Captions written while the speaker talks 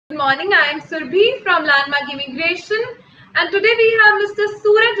morning. I am Surbhi from Landmark Immigration, and today we have Mr.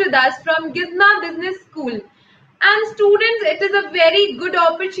 Sooraj with us from GISMA Business School. And students, it is a very good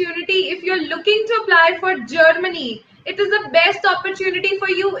opportunity if you're looking to apply for Germany. It is the best opportunity for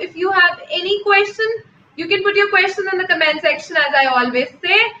you. If you have any question, you can put your question in the comment section, as I always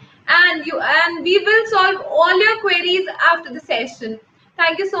say, and we will solve all your queries after the session.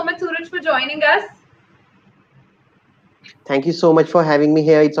 Thank you so much, Suraj, for joining us. Thank you so much for having me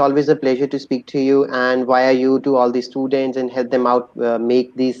here. It's always a pleasure to speak to you and via you to all the students and help them out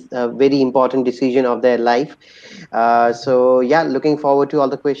make this very important decision of their life. So yeah, looking forward to all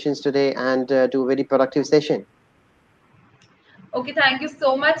the questions today and to a very productive session. Okay, thank you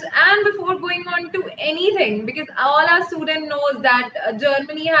so much. And before going on to anything, because all our student knows that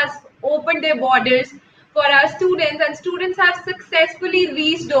Germany has opened their borders for our students, and students have successfully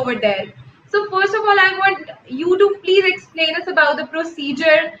reached over there. So first of all, I want you to please explain us about the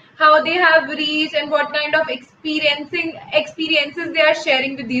procedure, how they have reached, and what kind of experiences they are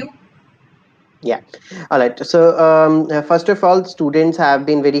sharing with you. Yeah. All right. So, first of all, students have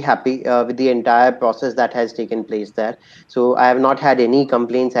been very happy with the entire process that has taken place there. So, I have not had any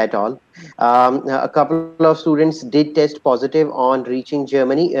complaints at all. A couple of students did test positive on reaching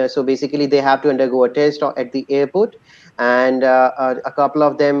Germany. So, basically, they have to undergo a test at the airport, and a couple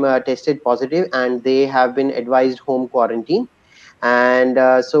of them tested positive, and they have been advised home quarantine. And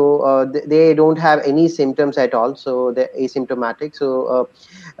they don't have any symptoms at all, so they're asymptomatic.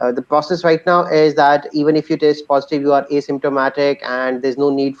 The process right now is that even if you test positive, you are asymptomatic, and there's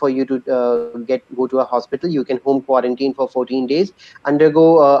no need for you to go to a hospital. You can home quarantine for 14 days,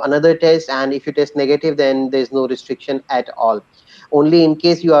 undergo another test, and if you test negative, then there's no restriction at all. Only in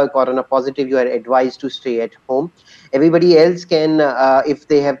case you are corona positive, you are advised to stay at home. Everybody else can, if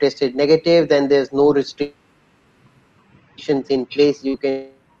they have tested negative, then there's no restrictions in place. You can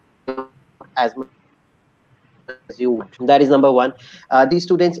travel as much as you want. That is number one. The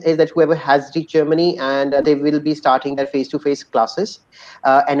second thing is that whoever has reached Germany, and they will be starting their face-to-face classes.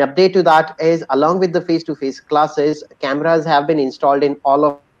 An update to that is, along with the face-to-face classes, cameras have been installed in all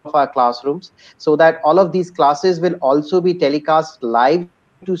of our classrooms, so that all of these classes will also be telecast live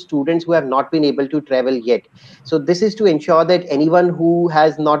to students who have not been able to travel yet. So this is to ensure that anyone who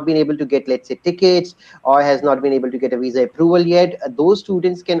has not been able to get, let's say, tickets or has not been able to get a visa approval yet, those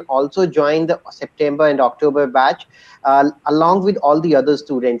students can also join the September and October batch along with all the other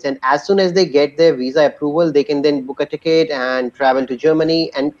students. And as soon as they get their visa approval, they can then book a ticket and travel to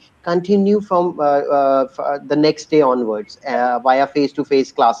Germany and continue from the next day onwards via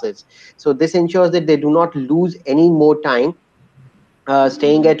face-to-face classes. So this ensures that they do not lose any more time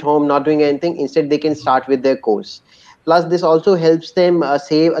staying at home, not doing anything. Instead, they can start with their course. Plus, this also helps them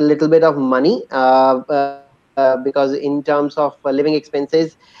save a little bit of money because in terms of living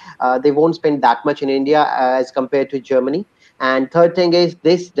expenses, they won't spend that much in India as compared to Germany. And third thing is,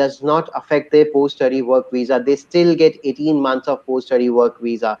 this does not affect their post-study work visa. They still get 18 months of post-study work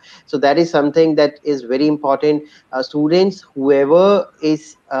visa. So that is something that is very important. Students, whoever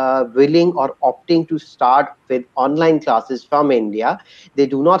is willing or opting to start with online classes from India, they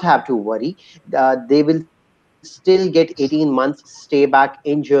do not have to worry. They will still get 18 months stay back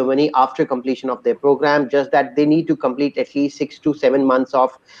in Germany after completion of their program, just that they need to complete at least 6 to 7 months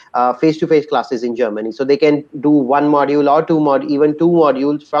of face-to-face classes in Germany. So they can do one module or even two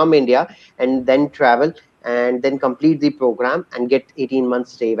modules from India, and then travel and then complete the program and get 18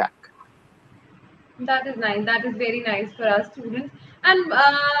 months stay back. That is nice. That is very nice for our students. And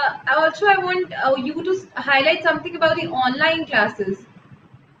also, I want you to highlight something about the online classes.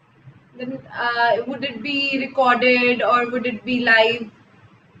 Then, would it be recorded or would it be live?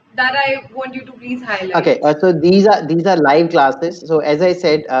 That I want you to please highlight. Okay, so these are live classes. So as I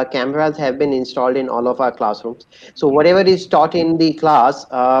said, cameras have been installed in all of our classrooms. So whatever is taught in the class,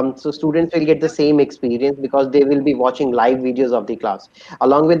 so students will get the same experience because they will be watching live videos of the class.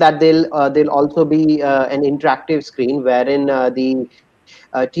 Along with that, there'll also be an interactive screen wherein the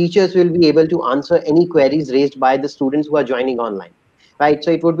teachers will be able to answer any queries raised by the students who are joining online. Right,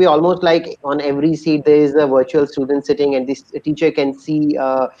 so it would be almost like on every seat there is a virtual student sitting, and this teacher can see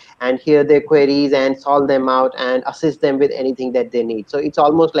and hear their queries and solve them out and assist them with anything that they need. So it's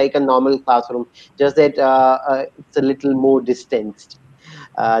almost like a normal classroom, just that it's a little more distanced.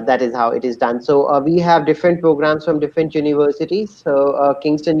 That is how it is done. So we have different programs from different universities. So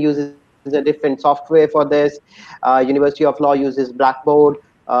Kingston uses a different software for this. University of Law uses Blackboard.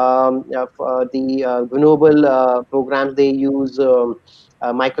 For the renewable programs, they use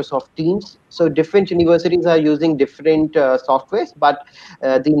Microsoft Teams. So different universities are using different softwares, but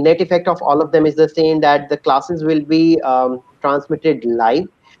the net effect of all of them is the same, that the classes will be transmitted live,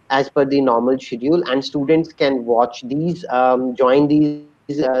 as per the normal schedule, and students can watch these, join these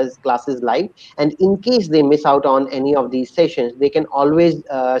classes live. And in case they miss out on any of these sessions, they can always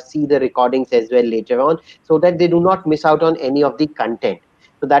see the recordings as well later on, so that they do not miss out on any of the content.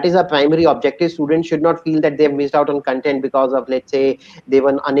 So that is our primary objective. Students should not feel that they have missed out on content because of, let's say, they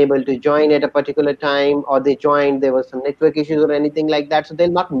were unable to join at a particular time, or they joined, there was some network issues or anything like that. So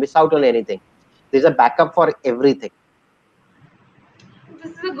they'll not miss out on anything. There's a backup for everything.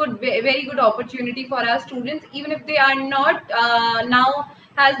 This is a good, very good opportunity for our students, even if they are not now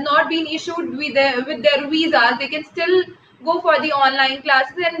has not been issued with their visas, they can still go for the online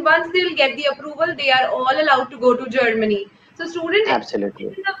classes, and once they'll get the approval, they are all allowed to go to Germany. So student,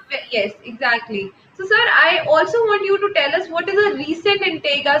 Absolutely. yes, exactly. So sir, I also want you to tell us what is a recent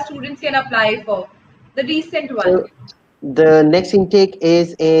intake our students can apply for, the recent one. So the next intake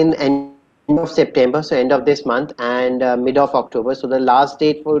is in end of September, so end of this month, and mid of October. So the last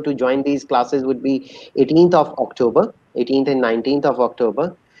date for to join these classes would be 18th of October, 18th and 19th of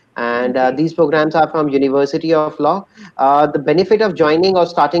October. And Okay. these programs are from University of Law. The benefit of joining or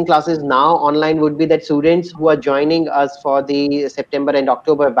starting classes now online would be that students who are joining us for the September and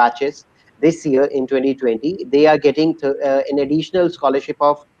October batches this year in 2020, they are getting an additional scholarship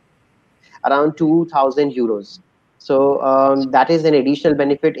of around 2,000 euros. So that is an additional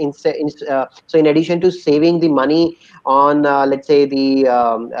benefit. So in addition to saving the money on, let's say, the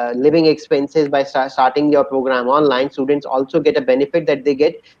living expenses by starting your program online, students also get a benefit that they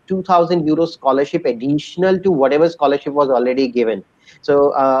get 2,000 euro scholarship additional to whatever scholarship was already given.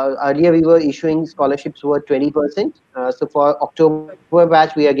 So earlier we were issuing scholarships were 20%. So for October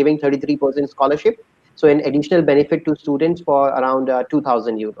batch, we are giving 33% scholarship. So an additional benefit to students for around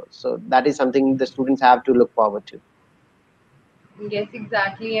 2,000 euros. So that is something the students have to look forward to. Yes,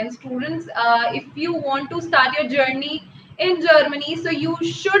 exactly. And students, if you want to start your journey in Germany, so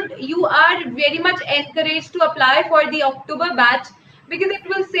you are very much encouraged to apply for the October batch because it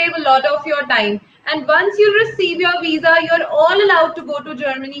will save a lot of your time. And once you receive your visa, you're all allowed to go to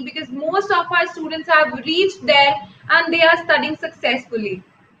Germany because most of our students have reached there and they are studying successfully.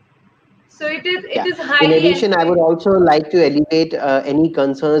 So it Yeah. is In highly addition, I would encouraged. also like to alleviate any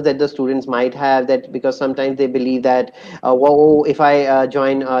concerns that the students might have, that because sometimes they believe that, whoa, if I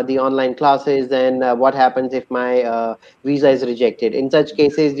join the online classes, then what happens if my visa is rejected? In such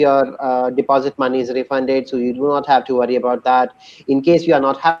cases, your deposit money is refunded, so you do not have to worry about that. In case you are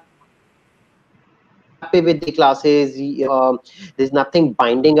not happy with the classes, there's nothing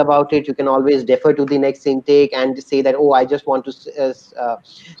binding about it. You can always defer to the next intake and say that, oh, I just want to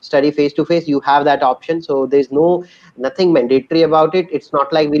study face to face. You have that option. So there's nothing mandatory about it. It's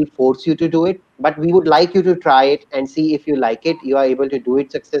not like we'll force you to do it, but we would like you to try it and see if you like it. You are able to do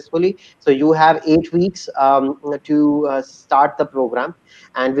it successfully. So you have 8 weeks to start the program,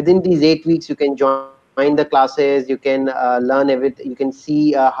 and within these 8 weeks, you can join the classes. You can learn everything. You can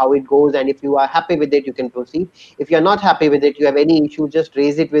see how it goes, and if you are happy with it, you can proceed. If you are not happy with it, you have any issue, just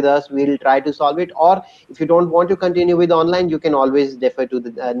raise it with us. We'll try to solve it. Or if you don't want to continue with online, you can always defer to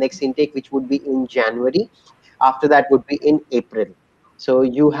the next intake, which would be in January. After that would be in April. So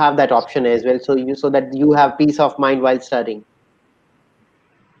you have that option as well. So that you have peace of mind while studying.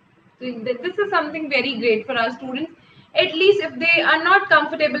 So this is something very great for our students. At least if they are not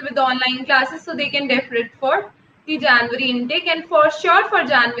comfortable with the online classes, so they can defer it for the January intake. And for sure, for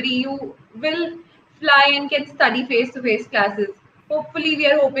January, you will fly and can study face-to-face classes. Hopefully, we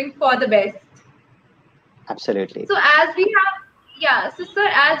are hoping for the best. Absolutely. So as we have, yeah, so sir,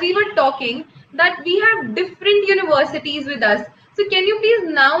 as we were talking that we have different universities with us. So can you please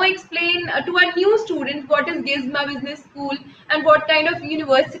now explain to our new students what is GISMA Business School and what kind of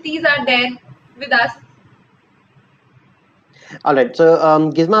universities are there with us? All right. So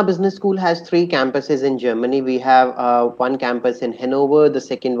GISMA Business School has three campuses in Germany. We have one campus in Hanover, the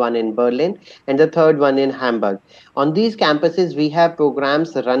second one in Berlin, and the third one in Hamburg. On these campuses, we have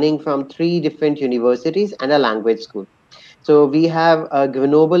programs running from three different universities and a language school. So we have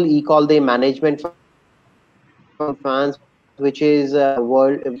Grenoble École de Management from France, which is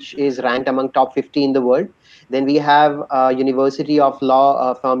ranked among top 50 in the world. Then we have University of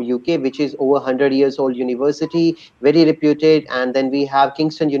Law from UK, which is over 100 years old university, very reputed. And then we have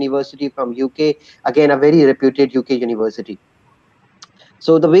Kingston University from UK, again a very reputed UK university.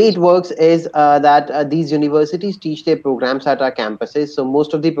 So the way it works is that these universities teach their programs at our campuses. So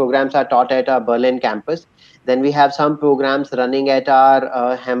most of the programs are taught at our Berlin campus. Then we have some programs running at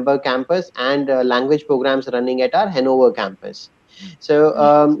our Hamburg campus, and language programs running at our Hanover campus. So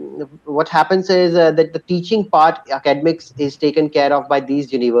Yes. what happens is that the teaching part, academics, is taken care of by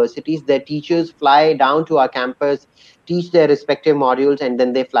these universities. Their teachers fly down to our campus. teach their respective modules, and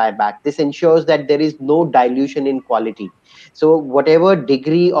then they fly back. This ensures that there is no dilution in quality. So whatever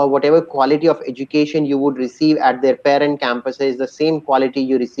degree or whatever quality of education you would receive at their parent campuses, the same quality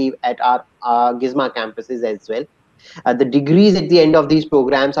you receive at our GISMA campuses as well. The degrees at the end of these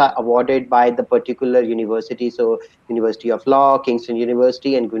programs are awarded by the particular university. So, University of Law, Kingston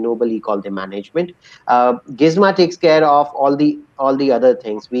University, and globally called the management. GISMA takes care of all the other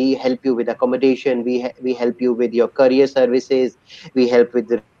things. We help you with accommodation. We help you with your career services. We help with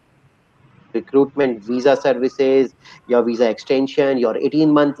the recruitment, visa services, your visa extension, your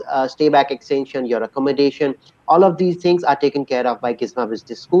 18-month stay back extension, your accommodation. All of these things are taken care of by GISMA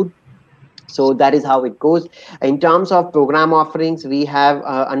Business School. So that is how it goes. In terms of program offerings, we have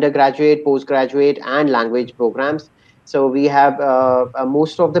undergraduate, postgraduate, and language programs. So we have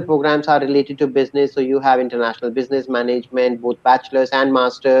most of the programs are related to business. So you have international business management, both bachelors and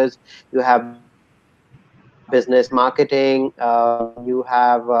masters. You have business marketing. You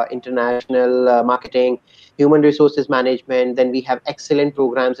have international marketing, human resources management. Then we have excellent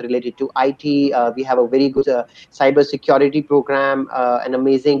programs related to IT. We have a very good cyber security program, an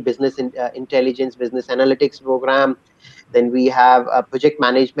amazing intelligence, business analytics program. Then we have project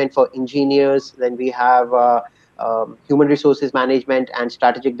management for engineers. Then we have human resources management and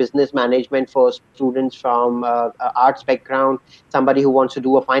strategic business management for students from arts background. Somebody who wants to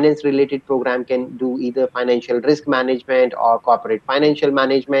do a finance related program can do either financial risk management or corporate financial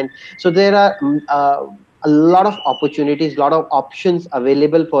management. So there are a lot of opportunities, lot of options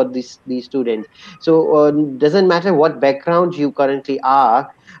available for these students. So doesn't matter what background you currently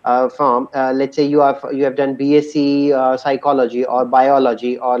are from. Let's say you have done BSc psychology or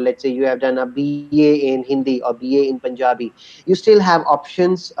biology, or let's say you have done a BA in Hindi or BA in Punjabi. You still have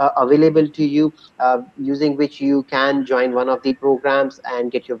options available to you, using which you can join one of the programs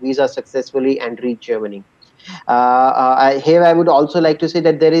and get your visa successfully and reach Germany. Here I would also like to say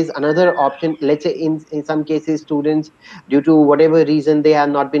that there is another option. Let's say in some cases, students, due to whatever reason, they have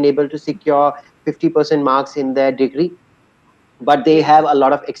not been able to secure 50% marks in their degree, but they Yes. have a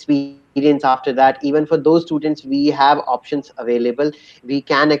lot of experience after that. Even for those students, we have options available. We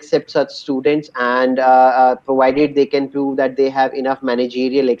can accept such students, and provided they can prove that they have enough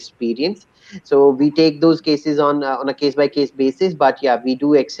managerial experience. So we take those cases on a case by case basis, but yeah, we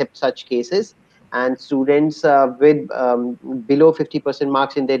do accept such cases. And students with below 50%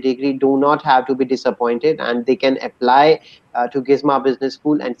 marks in their degree do not have to be disappointed, and they can apply to GISMA Business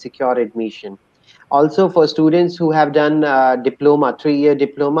School and secure admission. Also, for students who have done diploma, 3-year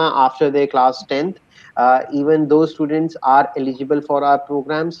diploma after their class 10th, even those students are eligible for our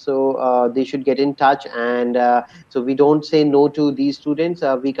programs. So they should get in touch. And so we don't say no to these students.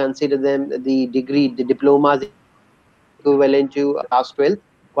 We consider them the diplomas equivalent to class 12th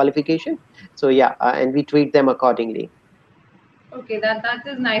qualification. So yeah, and we treat them accordingly. Okay, that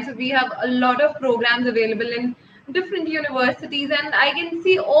is nice. So we have a lot of programs available in different universities, and I can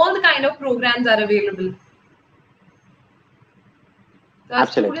see all the kind of programs are available. So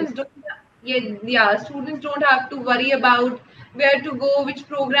Absolutely. students don't, yeah, students don't have to worry about where to go, which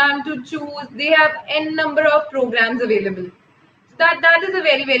program to choose. They have n number of programs available. So that is a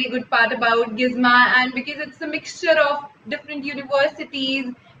very good part about GISMA, and because it's a mixture of different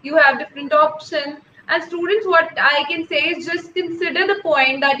universities, you have different options. And students, what I can say is just consider the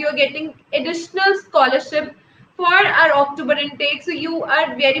point that you're getting additional scholarship for our October intake. So you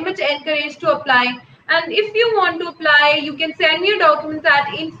are very much encouraged to apply. And if you want to apply, you can send your documents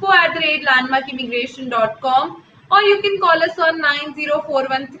at info@landmarkimmigration.com, or you can call us on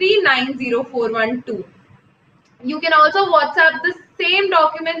 90413 90412. You can also WhatsApp the same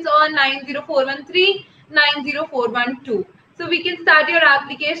documents on 90413 90412. So we can start your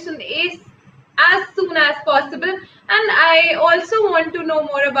application as soon as possible. And I also want to know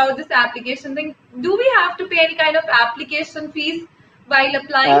more about this application thing. Do we have to pay any kind of application fees while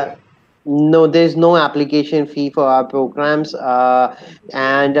applying? Uh, no, there's no application fee for our programs,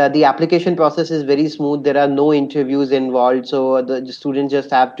 and the application process is very smooth. There are no interviews involved, so the students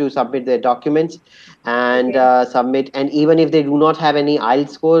just have to submit their documents and Okay. submit. And even if they do not have any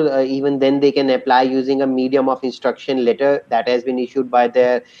IELTS score, even then they can apply using a medium of instruction letter that has been issued by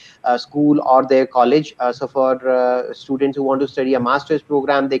their school or their college. So for students who want to study a master's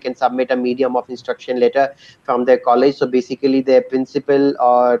program, they can submit a medium of instruction letter from their college. So basically, their principal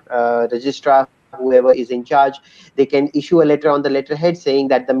or registrar, whoever is in charge, they can issue a letter on the letterhead saying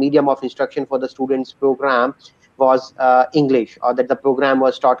that the medium of instruction for the students program was English, or that the program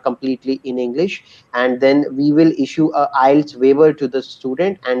was taught completely in English. And then we will issue a IELTS waiver to the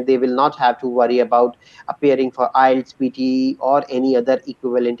student, and they will not have to worry about appearing for IELTS, PT, or any other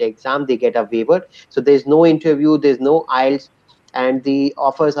equivalent exam. They get a waiver. So there's no interview, there's no IELTS, and the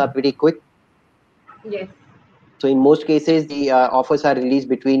offers are pretty quick. Yes. So in most cases, the offers are released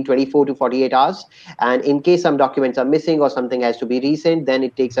between 24 to 48 hours. And in case some documents are missing or something has to be resent, then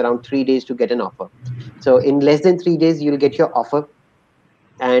it takes around 3 days to get an offer. So in less than 3 days, you'll get your offer,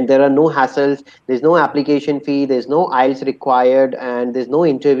 and there are no hassles. There's no application fee, there's no IELTS required, and there's no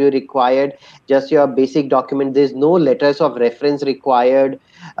interview required. Just your basic document. There's no letters of reference required.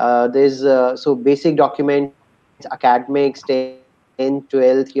 There's so basic documents, academics, 10th,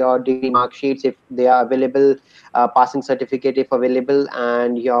 12th, your degree mark sheets if they are available, passing certificate if available,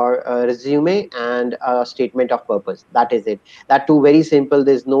 and your resume and a statement of purpose. That is it. That too very simple.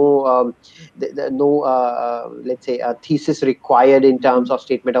 There's no no let's say a thesis required in terms of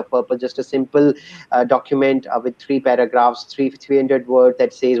statement of purpose. Just a simple document with 3 paragraphs, 300 words,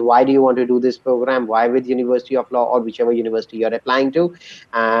 that says why do you want to do this program, why with University of Law or whichever university you're applying to,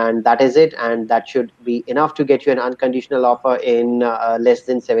 and that is it. And that should be enough to get you an unconditional offer in less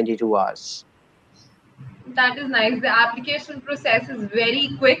than 72 hours. That is nice. The application process is very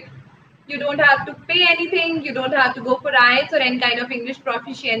quick. You don't have to pay anything. You don't have to go for IELTS or any kind of English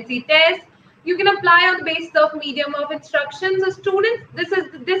proficiency test. You can apply on the basis of medium of instruction. So students, this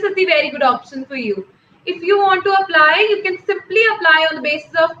is the very good option for you. If you want to apply, you can simply apply on the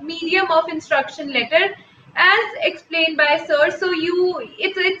basis of medium of instruction letter, as explained by sir. So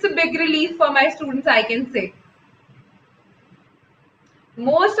it's a big relief for my students, I can say.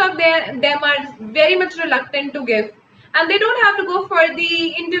 Most of them are very much reluctant to give, and they don't have to go for the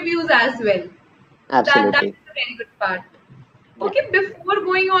interviews as well. That Absolutely. is a very good part. Yeah. Okay, before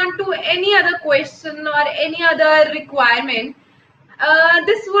going on to any other question or any other requirement,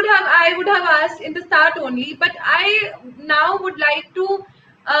 this would have I would have asked in the start only, but I now would like to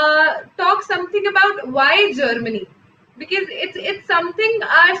talk something about why Germany, because it's something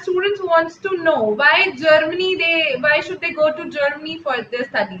our students wants to know. Why Germany? Why should they go to Germany for their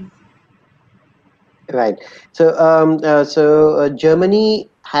studies? Right. So, Germany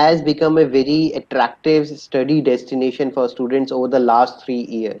has become a very attractive study destination for students over the last 3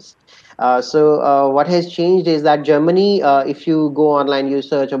 years. What has changed is that Germany, if you go online, you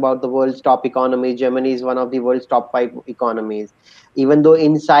search about the world's top economy, Germany is one of the world's top 5 economies. Even though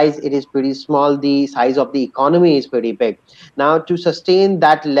in size it is pretty small, the size of the economy is pretty big. Now, to sustain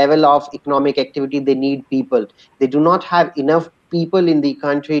that level of economic activity, they need people. They do not have enough people in the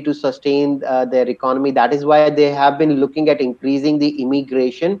country to sustain their economy. That is why they have been looking at increasing the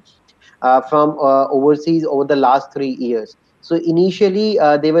immigration from overseas over the last 3 years. So initially,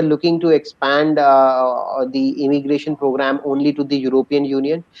 they were looking to expand the immigration program only to the European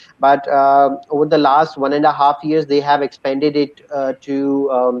Union, but over the last 1.5 years, they have expanded it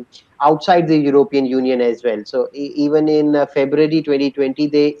to outside the European Union as well. So even in February 2020,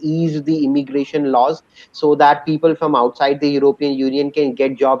 they eased the immigration laws so that people from outside the European Union can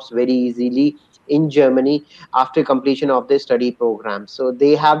get jobs very easily in Germany after completion of their study program. So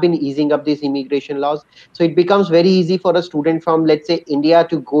they have been easing up these immigration laws. So it becomes very easy for a student from, let's say, India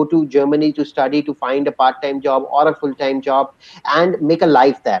to go to Germany to study, to find a part-time job or a full-time job and make a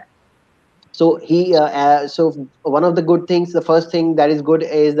life there. So one of the good things, the first thing that is good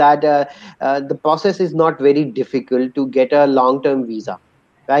is that the process is not very difficult to get a long-term visa,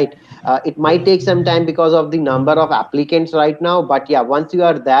 right? It might take some time because of the number of applicants right now, but yeah, once you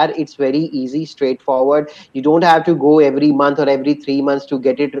are there, it's very easy, straightforward. You don't have to go every month or every 3 months to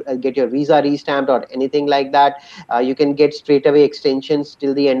get your visa restamped or anything like that. You can get straight away extensions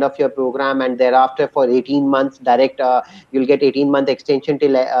till the end of your program, and thereafter for 18 months direct, you'll get 18-month extension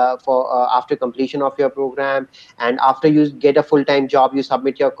till for after completion of your program. And after you get a full-time job, you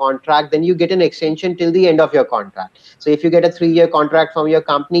submit your contract, then you get an extension till the end of your contract. So if you get a 3-year contract from your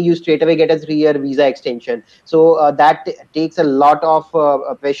company, you straight away get a 3-year visa extension. So that takes a lot of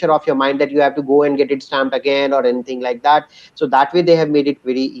pressure off your mind that you have to go and get it stamped again or anything like that. So that way they have made it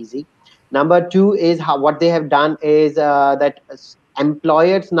very easy. Number two is what they have done is that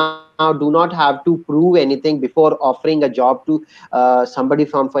employers now do not have to prove anything before offering a job to somebody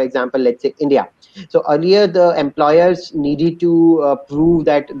from, for example, let's say India. So earlier, the employers needed to prove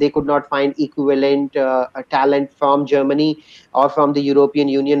that they could not find equivalent talent from Germany or from the European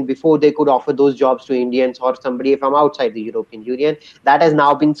Union before they could offer those jobs to Indians or somebody from outside the European Union. That has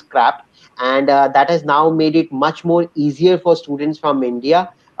now been scrapped, and that has now made it much more easier for students from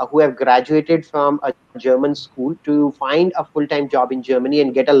India who have graduated from a German school to find a full-time job in Germany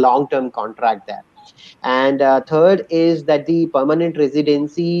and get a long-term contract there. And third is that the permanent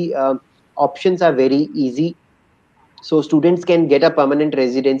residency options are very easy. So students can get a permanent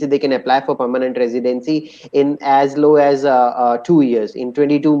residency. They can apply for permanent residency in as low as 2 years, in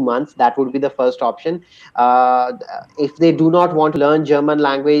 22 months. That would be the first option. If they do not want to learn German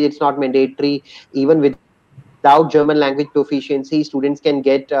language, it's not mandatory. Even without German language proficiency, students can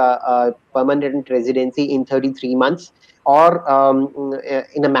get permanent residency in 33 months, or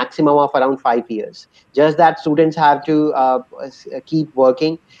in a maximum of around 5 years. Just that students have to keep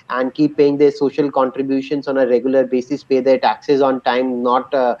working and keep paying their social contributions on a regular basis, pay their taxes on time,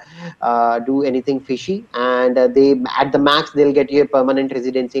 not do anything fishy, and they at the max they'll get a permanent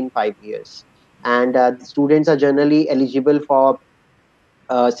residency in 5 years. And the students are generally eligible for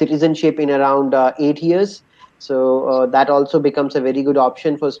citizenship in around 8 years. So that also becomes a very good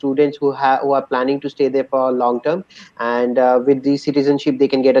option for students who are planning to stay there for long term. And with the citizenship, they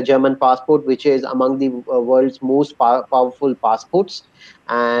can get a German passport, which is among the world's most powerful passports.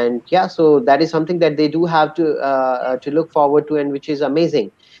 And yeah, so that is something that they do have to look forward to, and which is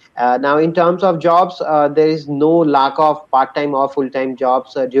amazing. Now, in terms of jobs, there is no lack of part-time or full-time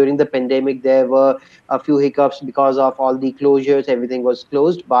jobs. During the pandemic, there were a few hiccups because of all the closures. Everything was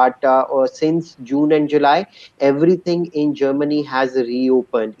closed, but since June and July, everything in Germany has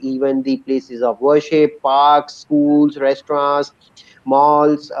reopened. Even the places of worship, parks, schools, restaurants,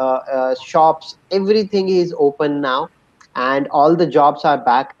 malls, shops, everything is open now. And all the jobs are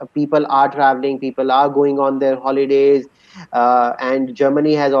back. People are traveling, people are going on their holidays. And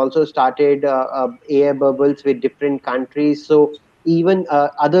Germany has also started air bubbles with different countries. So even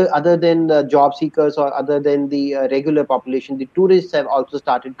other than the job seekers, or other than the regular population, the tourists have also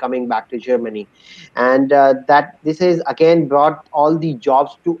started coming back to Germany. And that this has again brought all the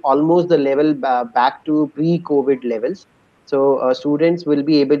jobs to almost the level back to pre-COVID levels. So students will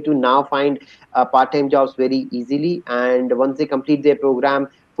be able to now find part-time jobs very easily, and once they complete their program,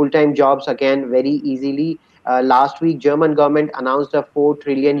 full-time jobs again very easily. Last week, German government announced a 4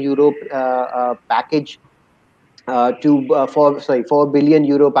 trillion euro package to for sorry 4 billion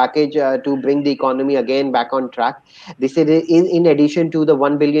euro package to bring the economy again back on track. This is in addition to the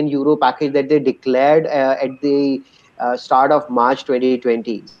 1 billion euro package that they declared at the start of March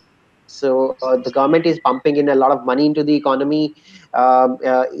 2020. So the government is pumping in a lot of money into the economy.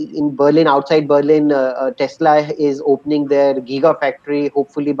 In Berlin, outside Berlin, Tesla is opening their Giga factory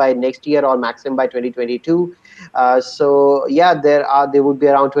hopefully by next year, or maximum by 2022. So yeah, there would be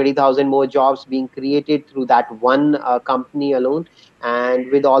around 20,000 more jobs being created through that one company alone.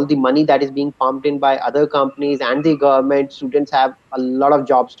 And with all the money that is being pumped in by other companies and the government, students have a lot of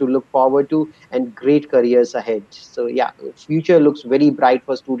jobs to look forward to and great careers ahead. So yeah, future looks very bright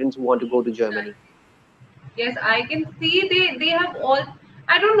for students who want to go to Germany. Yes, I can see they have all.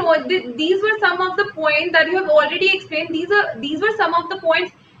 I don't know. These were some of the points that you have already explained. These were some of the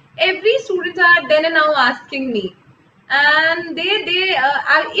points every student are then and now asking me, and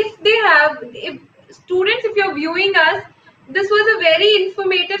if they have, if students, if you're viewing us, this was a very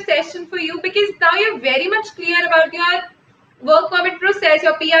informative session for you, because now you're very much clear about your work permit process,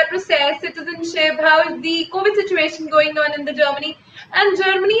 your PR process, citizenship, how is the COVID situation going on in the Germany. And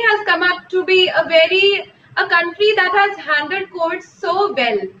Germany has come up to be a country that has handled COVID so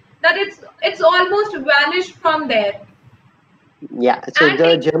well that it's almost vanished from there. Yeah, so And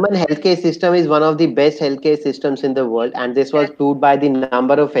the German healthcare system is one of the best healthcare systems in the world, and this was yes, proved by the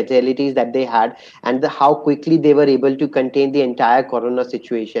number of fatalities that they had, and how quickly they were able to contain the entire corona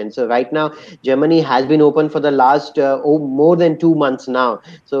situation. So right now, Germany has been open for the last more than 2 months now.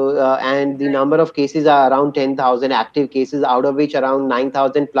 So and the right. number of cases are around 10,000 active cases, out of which around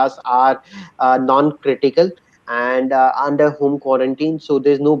 9,000 plus are non-critical and under home quarantine. So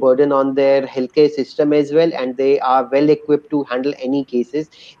there's no burden on their healthcare system as well, and they are well equipped to handle any cases,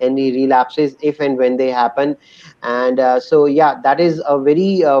 any relapses, if and when they happen. And so yeah, that is a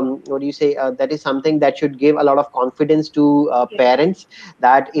very what do you say, that is something that should give a lot of confidence to Yes. parents,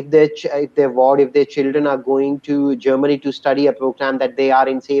 that if their ward, if their children are going to Germany to study a program, that they are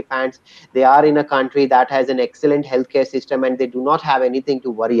in safe hands. They are in a country that has an excellent healthcare system, and they do not have anything to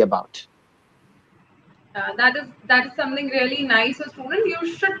worry about. That is something really nice. So, student,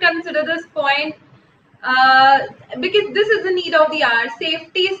 you should consider this point, uh, because this is the need of the hour.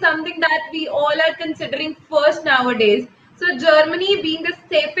 Safety is something that we all are considering first nowadays. So, Germany being the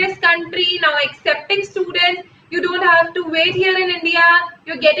safest country now, accepting students, you don't have to wait here in India.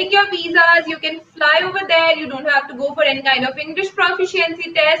 You're getting your visas. You can fly over there. You don't have to go for any kind of English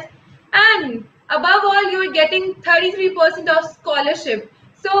proficiency test, and above all, you're getting 33% of scholarship.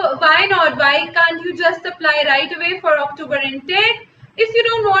 So why not? Why can't you just apply right away for October intake? If you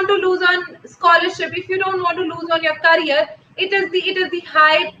don't want to lose on scholarship, if you don't want to lose on your career, it is the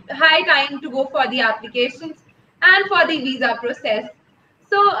high time to go for the applications and for the visa process.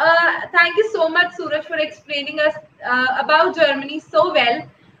 So thank you so much, Suraj, for explaining us about Germany so well,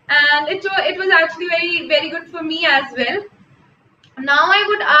 and it was actually very good for me as well. Now I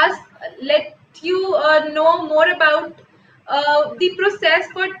would let you know more about the process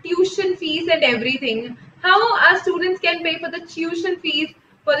for tuition fees and everything. How our students can pay for the tuition fees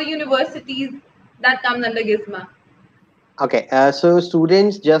for the universities that comes under GISMA. Okay, so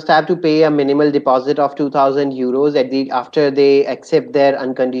students just have to pay a minimal deposit of 2,000 euros at the after they accept their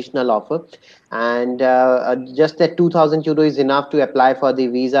unconditional offer, and just that 2,000 euro is enough to apply for the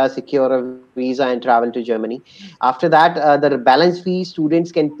visa, secure a visa, and travel to Germany. After that, the balance fee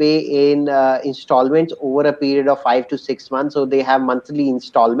students can pay in installments over a period of 5 to 6 months. So they have monthly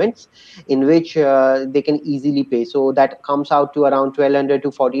installments in which they can easily pay. So that comes out to around 1,200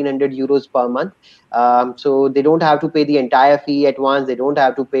 to 1,400 euros per month. So they don't have to pay the entire fee at once. They don't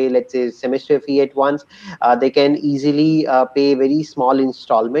have to pay, let's say, semester fee at once. They can easily pay very small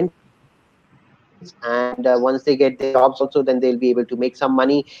installments, and once they get their jobs also, then they'll be able to make some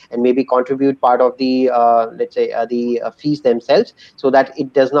money and maybe contribute part of the let's say the fees themselves, so that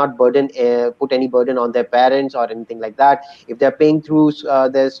it does not put any burden on their parents or anything like that. If they're paying through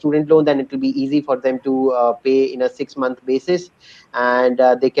their student loan, then it will be easy for them to pay in a 6 month basis. And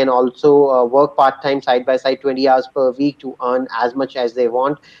they can also work part time side by side 20 hours per week to earn as much as they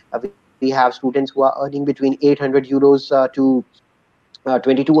want. We have students who are earning between 800 euros to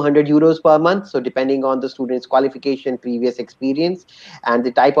 2,200 euros per month. So depending on the student's qualification, previous experience, and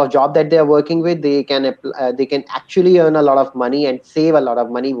the type of job that they are working with, they can actually earn a lot of money and save a lot of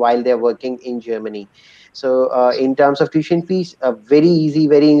money while they're working in Germany. So in terms of tuition fees, very easy,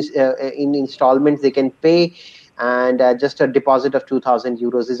 in installments they can pay, and just a deposit of 2,000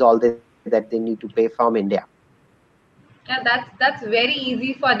 euros is all that they need to pay from India. Yeah, that's very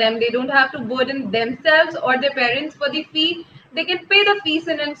easy for them. They don't have to burden themselves or their parents for the fee. They can pay the fees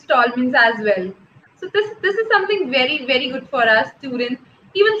in installments as well. So this is something very good for us students.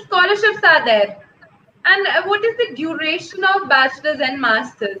 Even scholarships are there. And what is the duration of bachelor's and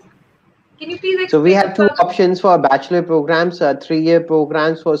master's? Can you please So we explain have it two further? options for bachelor programs, 3-year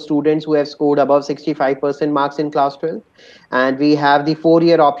programs for students who have scored above 65% marks in class 12. And we have the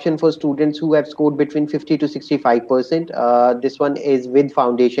 4-year option for students who have scored between 50 to 65%. This one is with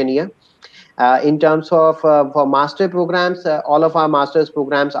foundation year. In terms of for master programs, all of our master's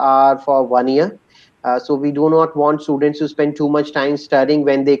programs are for 1 year. So we do not want students to spend too much time studying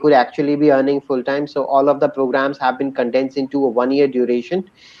when they could actually be earning full time. So all of the programs have been condensed into a 1 year duration,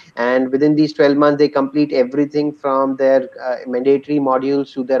 and within these 12 months they complete everything from their mandatory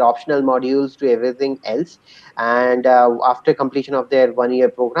modules to their optional modules to everything else. And after completion of their 1 year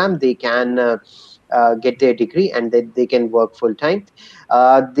program, they can get their degree, and then they can work full time.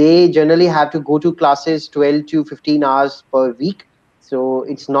 They generally have to go to classes 12 to 15 hours per week. So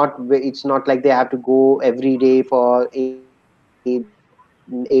it's not like they have to go every day for 8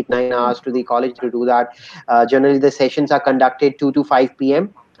 9 hours to the college. They don't have to do that. Generally the sessions are conducted 2 to 5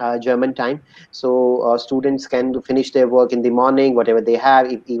 p.m. German time. So students can finish their work in the morning, whatever they have.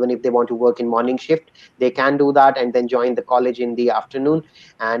 Even if they want to work in morning shift, they can do that and then join the college in the afternoon.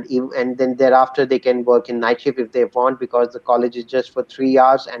 And then thereafter they can work in night shift if they want, because the college is just for 3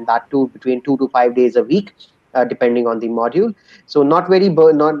 hours, and that too between 2 to 5 days a week, depending on the module. So not very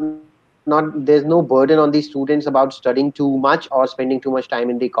not there's no burden on the students about studying too much or spending too much time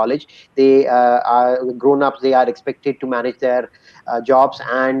in the college. They are grown ups. They are expected to manage their jobs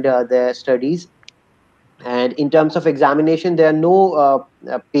and their studies. And in terms of examination, there are no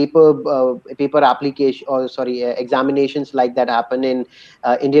paper application, or sorry, examinations like that happen in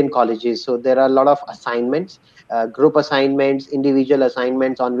Indian colleges. So there are a lot of assignments, group assignments, individual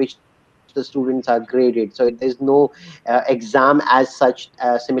assignments, on which the students are graded. So there's no exam as such,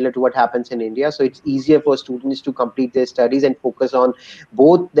 similar to what happens in India. So it's easier for students to complete their studies and focus on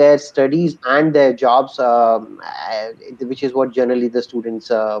both their studies and their jobs, which is what generally the students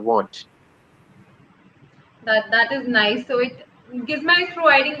want. That is nice. So it GISMA is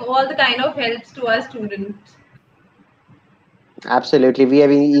providing all the kind of helps to our students. Absolutely. We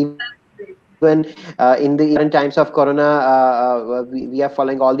have even in the current times of Corona, we are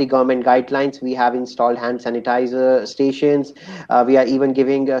following all the government guidelines. We have installed hand sanitizer stations. We are even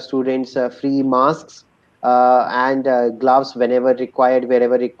giving students free masks and gloves whenever required,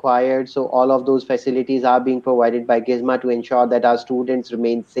 wherever required. So all of those facilities are being provided by GISMA to ensure that our students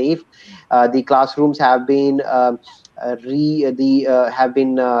remain safe. The classrooms have been have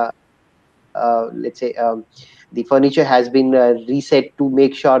been let's say The furniture has been reset to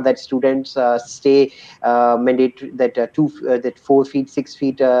make sure that students stay mandatory, that 4 feet 6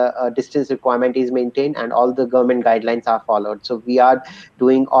 feet distance requirement is maintained, and all the government guidelines are followed. So we are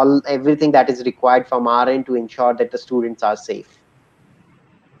doing all everything that is required from our end to ensure that the students are safe.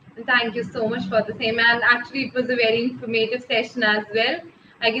 Thank you so much for the same. And actually, it was a very informative session as well.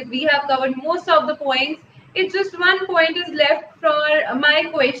 I guess we have covered most of the points. It's just one point is left for my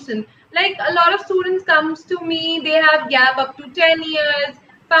question. Like a lot of students comes to me, they have gap up to 10 years,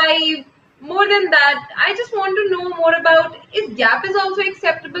 5, more than that. I just want to know more about is gap is also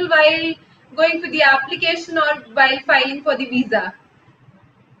acceptable while going for the application or while filing for the visa?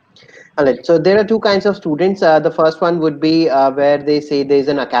 All right. So there are two kinds of students. The first one would be where they say there's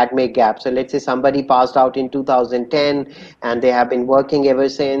an academic gap. So let's say somebody passed out in 2010 and they have been working ever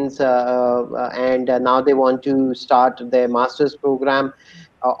since, and now they want to start their master's program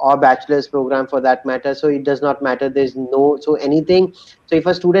or bachelor's program for that matter. So it does not matter. There's no, so anything. So if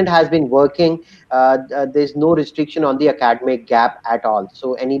a student has been working, there's no restriction on the academic gap at all.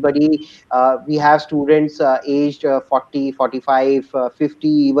 So anybody, we have students aged 40, 45, 50,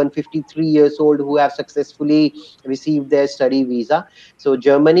 even 53 years old who have successfully received their study visa. So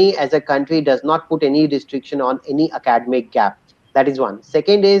Germany as a country does not put any restriction on any academic gap. That is one.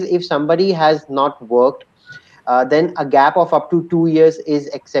 Second is if somebody has not worked, then a gap of up to 2 years is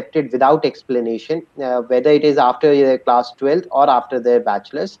accepted without explanation, whether it is after their class 12th or after their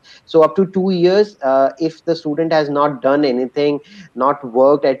bachelor's. So up to 2 years, if the student has not done anything, not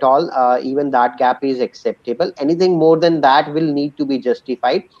worked at all, even that gap is acceptable. Anything more than that will need to be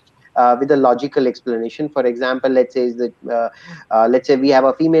justified with a logical explanation. For example, let's say we have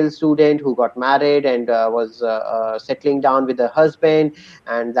a female student who got married and was settling down with her husband,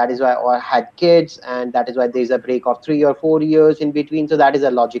 and that is why, or had kids, and that is why there is a break of 3 or 4 years in between. So that is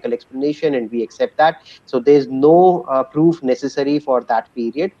a logical explanation, and we accept that. So there's no proof necessary for that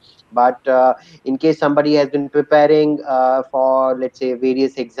period. But in case somebody has been preparing for, let's say,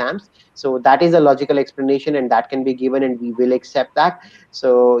 various exams, so that is a logical explanation, and that can be given, and we will accept that.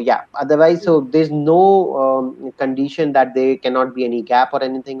 So yeah, otherwise, so there's no condition that there cannot be any gap or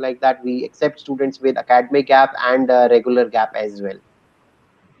anything like that. We accept students with academic gap and regular gap as well.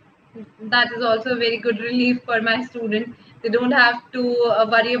 That is also a very good relief for my student. They don't have to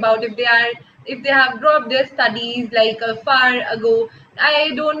worry about if they have dropped their studies like far ago.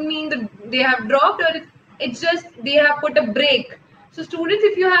 I don't mean that they have dropped, or it's just they have put a break. So students,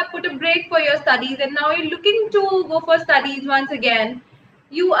 if you have put a break for your studies and now you're looking to go for studies once again,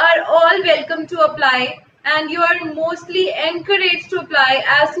 you are all welcome to apply, and you are mostly encouraged to apply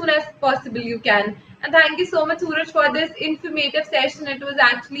as soon as possible you can. And thank you so much, Sooraj, for this informative session. It was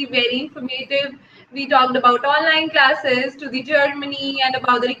actually very informative. We talked about online classes to the Germany and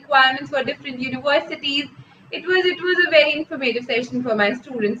about the requirements for different universities. It was a very informative session for my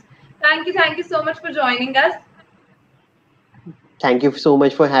students. Thank you so much for joining us. Thank you so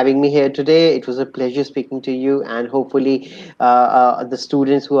much for having me here today. It was a pleasure speaking to you, and hopefully, the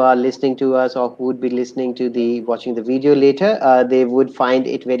students who are listening to us or who would be listening to the watching the video later, they would find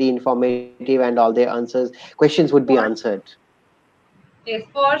it very informative, and all their questions would be For answered. Yes,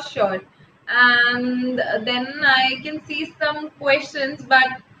 for sure. And then I can see some questions,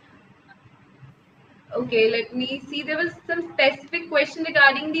 but okay, let me see. There was some specific question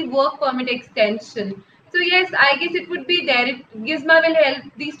regarding the work permit extension. So yes, I guess it would be there. GISMA will help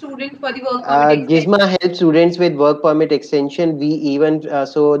the student for the work permit extension. GISMA helps students with work permit extension. We even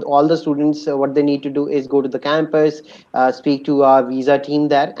so all the students, what they need to do is go to the campus, speak to our visa team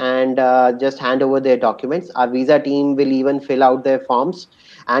there, and just hand over their documents. Our visa team will even fill out their forms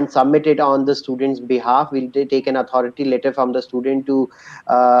and submit it on the student's behalf. We'll take an authority letter from the student to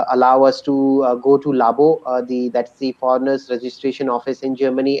allow us to go to Labo, the that's the foreigners registration office in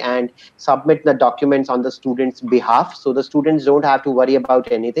Germany, and submit the documents on the student's behalf. So the students don't have to worry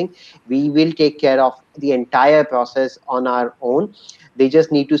about anything. We will take care of the entire process on our own. They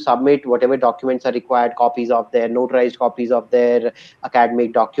just need to submit whatever documents are required, copies of their notarized copies of their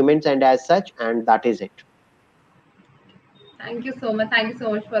academic documents, and as such, and that is it. Thank you so much. Thank you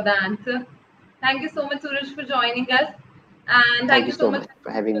so much for the answer. Thank you so much, Suraj, for joining us. And Thank thank you you so so much much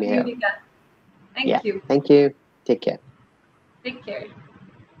for having for me here. tuning us. Yeah, Thank you. thank you. Take care. Take care.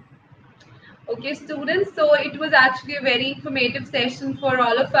 Okay, students, so it was actually a very informative session for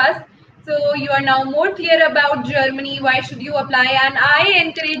all of us. So you are now more clear about Germany. Why should you apply? And I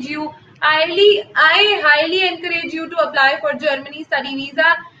highly encourage you to apply for Germany study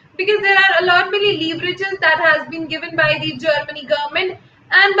visa, because there are a lot many leverages that has been given by the Germany government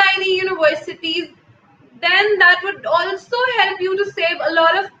and by the universities. Then that would also help you to save a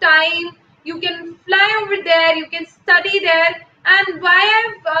lot of time You can fly over there, you can study there. And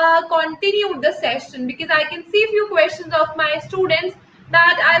why I've continued the session, because I can see a few questions of my students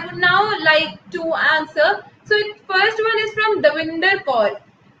that I would now like to answer. So first one is from Davinder Kaur.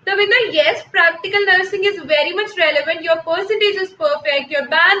 Davinder, yes, practical nursing is very much relevant. Your percentage is perfect, your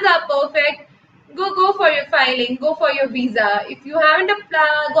bands are perfect. Go for your filing, go for your visa. If you haven't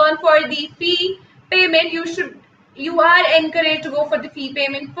gone for the fee payment, you are encouraged to go for the fee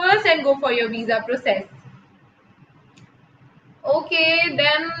payment first and go for your visa process. Okay,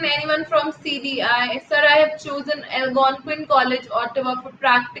 then anyone from CDI? Sir, I have chosen Algonquin College, Ottawa for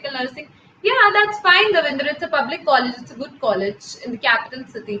practical nursing. Yeah, that's fine, Davinder. It's a public college. It's a good college in the capital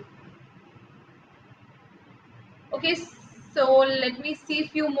city. Okay, so let me see a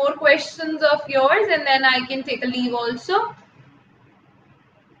few more questions of yours and then I can take a leave also.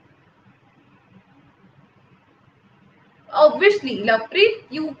 Obviously, Lovepreet,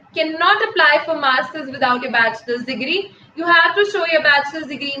 you cannot apply for masters without your bachelor's degree. You have to show your bachelor's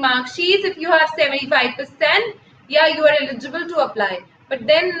degree mark sheets. If you have 75%, yeah, you are eligible to apply. But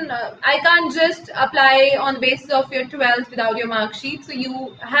then I can't just apply on the basis of your 12th without your mark sheet. So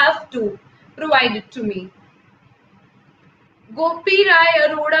you have to provide it to me. Gopi Rai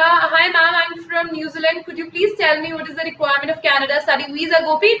Arora. Hi ma'am, I'm from New Zealand. Could you please tell me what is the requirement of Canada study visa?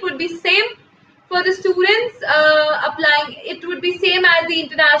 Gopi, it would be same for the students applying. It would be same as the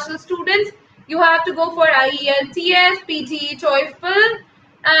international students. You have to go for IELTS, PTE, TOEFL,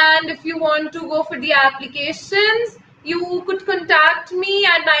 and if you want to go for the applications, you could contact me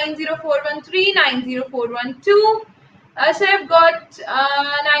at 90413 90412. So I've got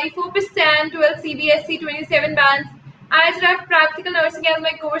 94%, 12 CBSE, 27 bands. I should have practical nursing as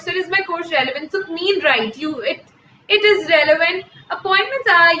my course. So is my course relevant? So mean right. It is relevant. Appointments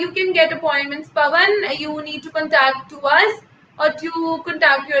are, you can get appointments. Pavan, you need to contact to us or to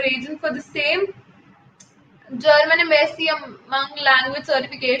contact your agent for the same. German embassy among language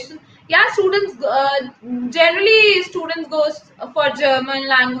certification. Yeah, students generally students goes for German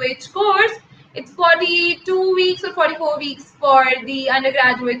language course. It's 42 weeks or 44 weeks for the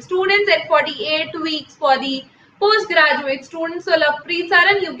undergraduate students and 48 weeks for the postgraduate students. So Lovepreet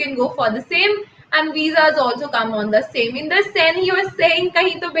Saran, you can go for the same, and visas also come on the same. In the sense he was saying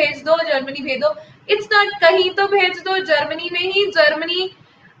kahin to bhej do, Germany bhej do. It's not kahin to bhej do, Germany mein hi. Germany,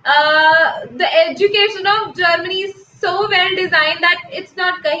 the education of Germany is so well designed that it's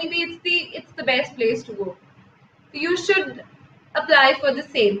not kahin bhi, it's the best place to go. You should apply for the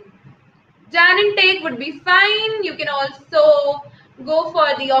same. Jan intake would be fine. You can also go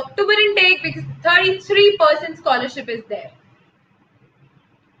for the October intake because 33% scholarship is there.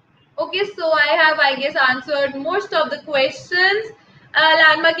 Okay, so I guess, answered most of the questions.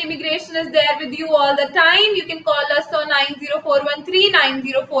 Landmark Immigration is there with you all the time. You can call us on 90413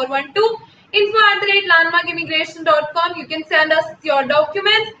 90412. info@landmarkimmigration.com. You can send us your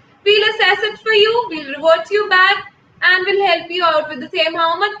documents. We'll assess it for you. We'll revert you back and we'll help you out with the same.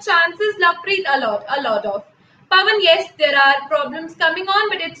 How much chances? Lovepreet, a lot of. Pavan, yes, there are problems coming on,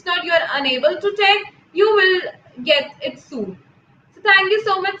 but it's not you are unable to take. You will get it soon. So thank you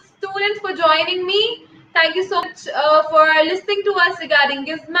so much, students, for joining me. Thank you so much for listening to us regarding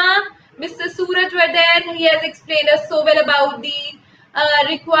GISMA. Mr. Sooraj were there. He has explained us so well about the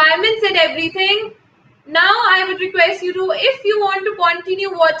requirements and everything. Now I would request you to, if you want to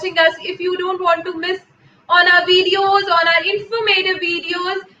continue watching us, if you don't want to miss on our videos, on our informative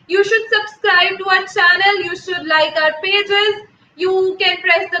videos, you should subscribe to our channel. You should like our pages. You can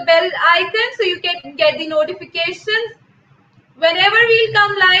press the bell icon so you can get the notifications. Whenever we'll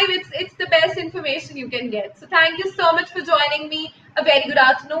come live, it's the best information you can get. So thank you so much for joining me. A very good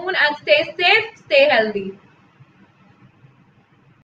afternoon and stay safe, stay healthy.